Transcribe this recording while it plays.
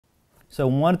So I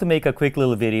wanted to make a quick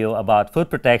little video about foot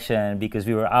protection because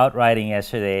we were out riding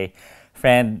yesterday.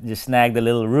 Friend just snagged a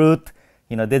little root,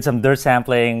 did some dirt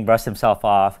sampling, brushed himself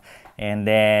off, and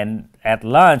then at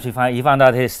lunch he found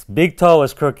out his big toe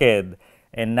was crooked,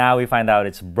 and now we find out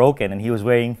it's broken, and he was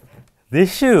wearing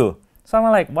this shoe. So I'm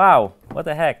like, wow, what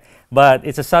the heck? But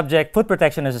it's a subject, foot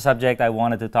protection is a subject I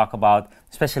wanted to talk about,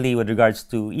 especially with regards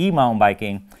to e-mountain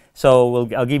biking. So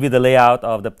I'll give you the layout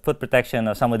of the foot protection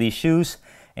of some of these shoes.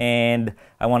 And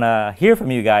I want to hear from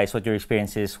you guys what your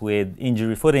experience is with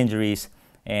foot injuries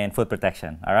and foot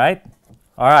protection. All right?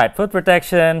 All right, foot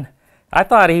protection. I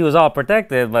thought he was all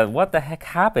protected, but what the heck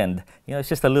happened? It's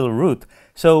just a little root.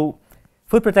 So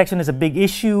foot protection is a big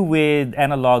issue with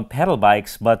analog pedal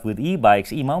bikes, but with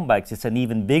e-bikes, e-mountain bikes, it's an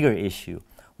even bigger issue.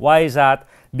 Why is that?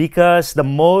 Because the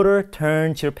motor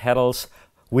turns your pedals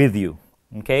with you,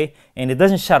 okay? And it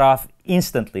doesn't shut off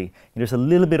instantly. There's a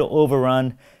little bit of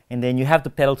overrun, and then you have to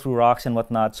pedal through rocks and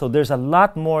whatnot. So there's a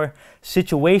lot more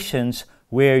situations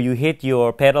where you hit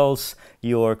your pedals,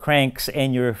 your cranks,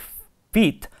 and your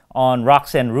feet on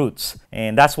rocks and roots.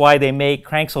 And that's why they make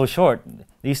cranks so short.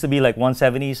 They used to be like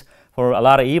 170s. For a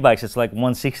lot of e-bikes, it's like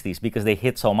 160s because they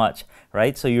hit so much,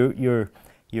 right? So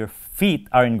your feet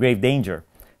are in grave danger.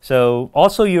 So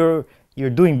also you're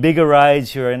doing bigger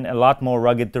rides. You're in a lot more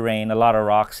rugged terrain, a lot of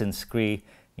rocks and scree,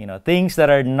 things that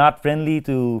are not friendly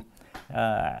to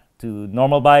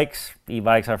normal bikes.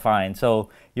 E-bikes are fine. So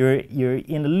you're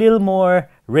in a little more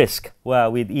risk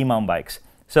with e-mountain bikes.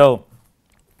 So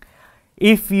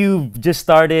if you've just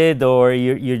started or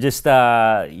you're just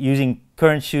using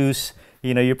current shoes,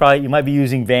 you might be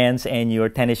using Vans and your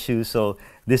tennis shoes. So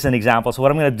this is an example. So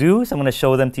what I'm going to do is I'm going to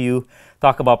show them to you,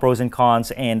 talk about pros and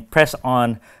cons, and press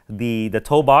on the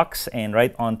toe box and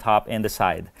right on top and the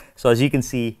side. So as you can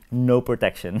see, no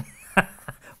protection.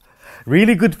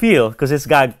 Really good feel because it's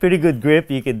got pretty good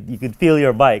grip. You could feel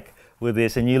your bike with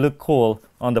this, and you look cool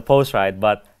on the post ride,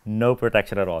 but no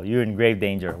protection at all. You're in grave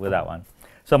danger with that one.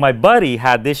 So my buddy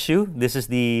had this shoe. This is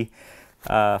the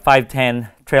 510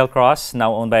 Trail Cross,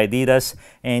 now owned by Adidas,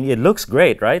 and it looks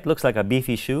great, right? Looks like a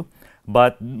beefy shoe,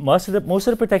 but most of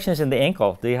the protection is in the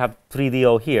ankle. They have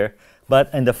 3DO here, but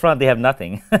in the front they have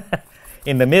nothing.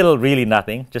 In the middle, really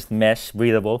nothing, just mesh,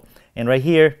 breathable, and right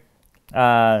here.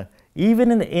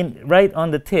 Even right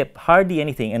on the tip, hardly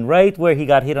anything. And right where he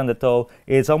got hit on the toe,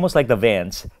 it's almost like the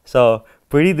Vans. So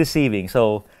pretty deceiving.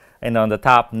 So, and on the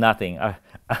top, nothing.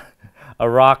 A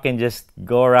rock can just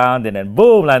go around and then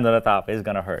boom, land on the top. It's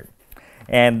gonna hurt.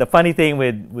 And the funny thing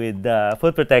with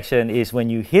foot protection is when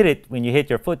you hit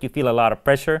your foot, you feel a lot of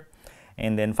pressure.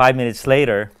 And then 5 minutes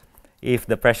later, if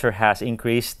the pressure has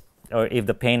increased or if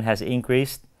the pain has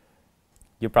increased,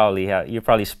 you're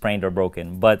probably sprained or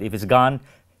broken. But if it's gone,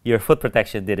 your foot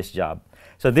protection did its job.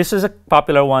 So this is a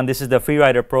popular one. This is the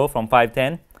Freerider Pro from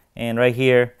 510. And right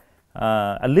here,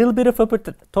 a little bit of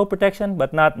toe protection,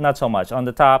 but not so much. On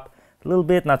the top, a little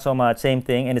bit, not so much, same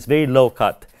thing. And it's very low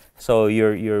cut. So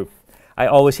I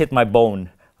always hit my bone,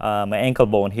 my ankle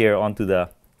bone here onto the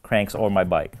cranks or my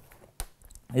bike.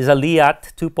 This is a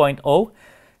Liat 2.0.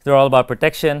 They're all about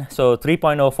protection. So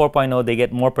 3.0, 4.0, they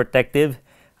get more protective.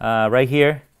 Right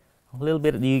here, a little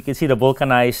bit, you can see the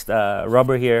vulcanized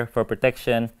rubber here for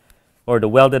protection, or the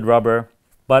welded rubber,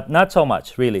 but not so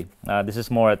much, really. This is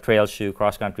more a trail shoe,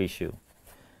 cross-country shoe.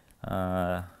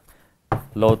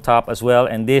 Low top as well,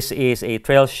 and this is a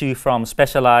trail shoe from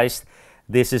Specialized.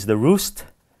 This is the Roost.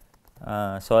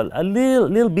 So a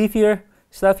little beefier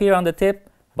stuff here on the tip,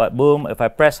 but boom, if I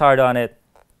press hard on it,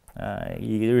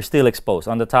 you're still exposed.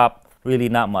 On the top, really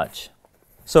not much.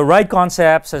 So Ride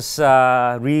Concepts has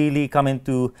really come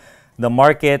into the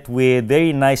market with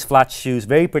very nice flat shoes,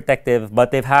 very protective, but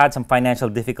they've had some financial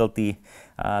difficulty.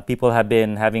 People have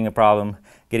been having a problem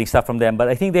getting stuff from them, but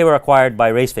I think they were acquired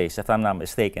by Raceface, if I'm not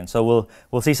mistaken. So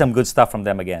we'll see some good stuff from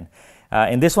them again.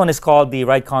 And this one is called the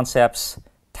Ride Concepts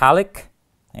Talic,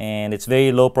 and it's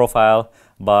very low profile,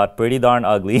 but pretty darn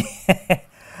ugly.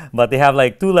 But they have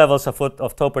like 2 levels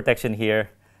of toe protection here,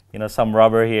 some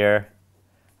rubber here,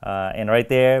 and right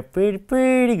there,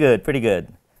 pretty good.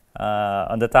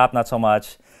 On the top, not so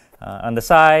much. On the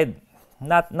side,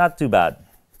 not too bad.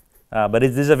 But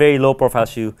this is a very low profile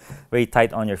shoe, very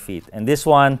tight on your feet. And this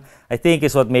one, I think,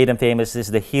 is what made them famous. This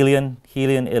is the Helion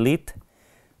Elite.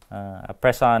 I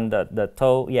press on the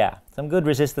toe. Yeah, some good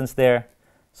resistance there.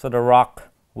 So the rock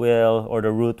or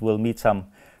the root will meet some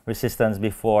resistance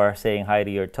before saying hi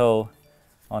to your toe.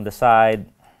 On the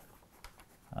side,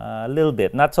 a little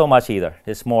bit, not so much either.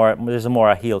 There's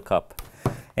more a heel cup.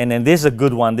 And then this is a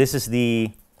good one. This is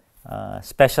the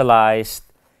Specialized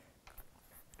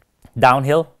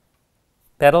downhill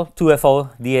pedal, 2FO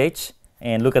DH.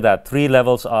 And look at that, 3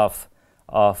 levels of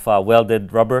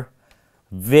welded rubber.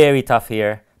 Very tough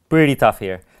here, pretty tough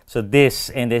here. So this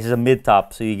is a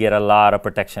mid-top, so you get a lot of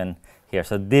protection here.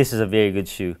 So this is a very good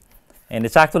shoe. And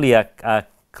it's actually a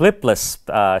clipless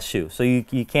shoe, so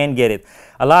you can get it.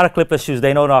 A lot of clipless shoes,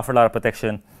 they don't offer a lot of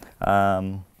protection,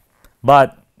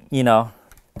 but you know,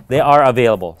 they are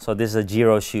available. So this is a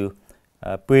Giro shoe,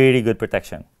 pretty good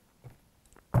protection.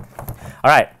 All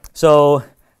right, so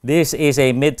this is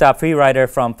a mid-top freerider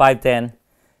from 510,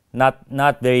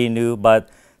 not very new, but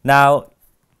now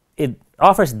it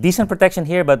offers decent protection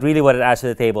here, but really what it adds to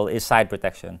the table is side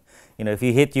protection. You know, if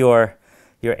you hit your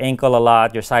ankle a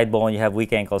lot, your side bone, you have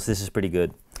weak ankles, this is pretty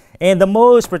good. And the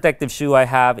most protective shoe I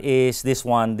have is this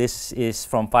one. This is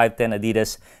from 510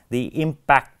 Adidas, the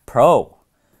Impact Pro.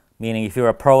 Meaning if you're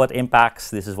a pro at impacts,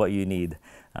 this is what you need.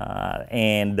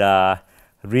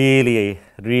 Really,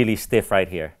 really stiff right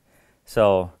here.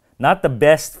 So not the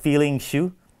best feeling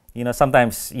shoe, you know,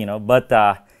 sometimes, you know, but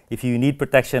if you need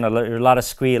protection, a lot of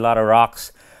scree, a lot of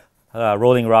rocks,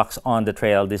 rolling rocks on the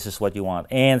trail, this is what you want.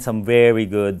 And some very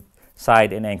good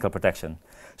side and ankle protection.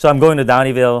 So I'm going to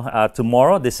Downeyville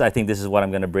tomorrow. I think this is what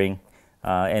I'm going to bring,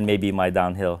 and maybe my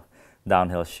downhill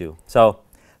shoe. So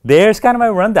there's kind of my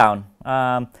rundown.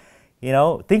 You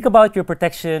know, think about your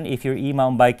protection if you're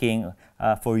e-mountain biking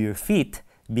for your feet,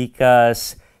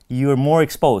 because you're more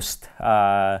exposed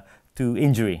to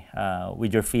injury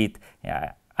with your feet.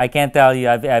 I can't tell you,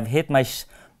 I've hit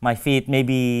my feet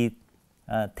maybe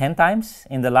 10 times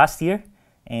in the last year,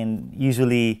 and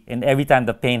every time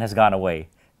the pain has gone away.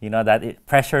 You know, that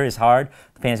pressure is hard,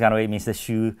 the pain has gone away, it means the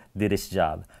shoe did its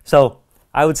job. So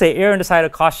I would say err on the side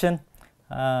of caution,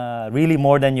 really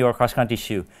more than your cross-country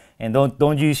shoe. And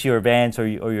don't use your Vans or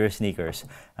your sneakers,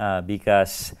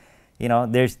 because you know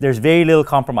there's very little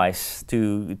compromise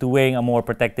to wearing a more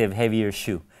protective, heavier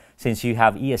shoe, since you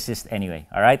have e-assist anyway.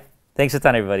 All right, thanks a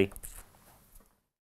ton, everybody.